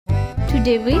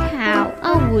Today we have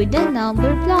a wooden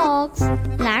number blocks.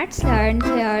 Let's learn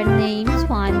their names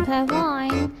one by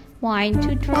one, 1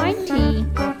 to 20.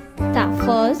 The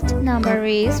first number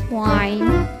is 1.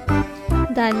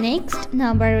 The next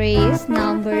number is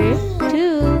number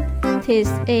 2. This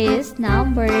is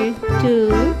number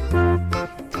 2.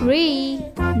 3.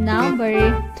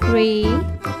 Number 3.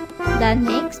 The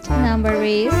next number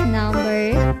is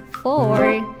number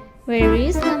 4. Where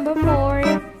is number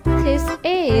 4? This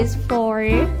is 4.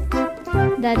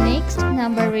 The next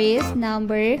number is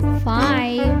number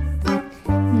 5.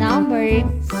 Number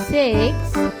 6.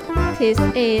 This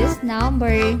is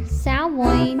number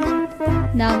 7.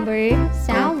 Number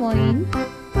 7.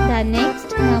 The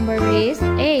next number is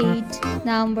 8.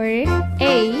 Number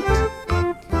 8.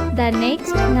 The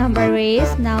next number is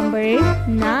number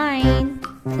 9.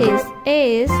 This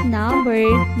is number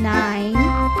 9.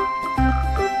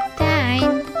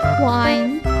 10.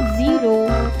 1, 0,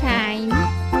 10.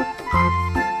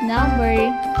 Number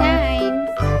 10.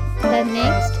 The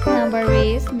next number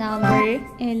is number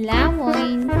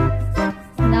 11.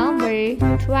 Number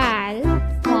 12.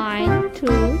 1,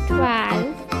 2,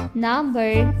 12.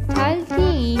 Number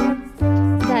 13.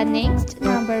 The next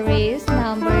number is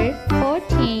number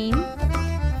 14.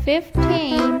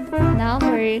 15.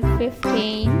 Number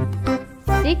 15.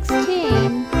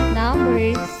 16.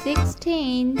 Number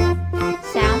 16.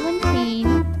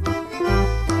 17.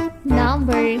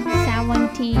 Number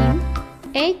 17.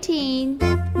 18.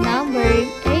 Number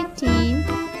 18.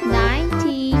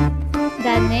 19.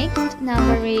 The next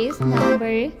number is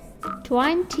number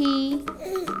 20.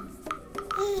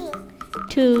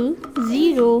 2,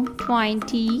 0,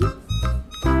 20.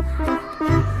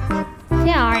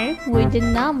 They are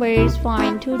wooden numbers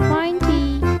 1 to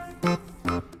 20.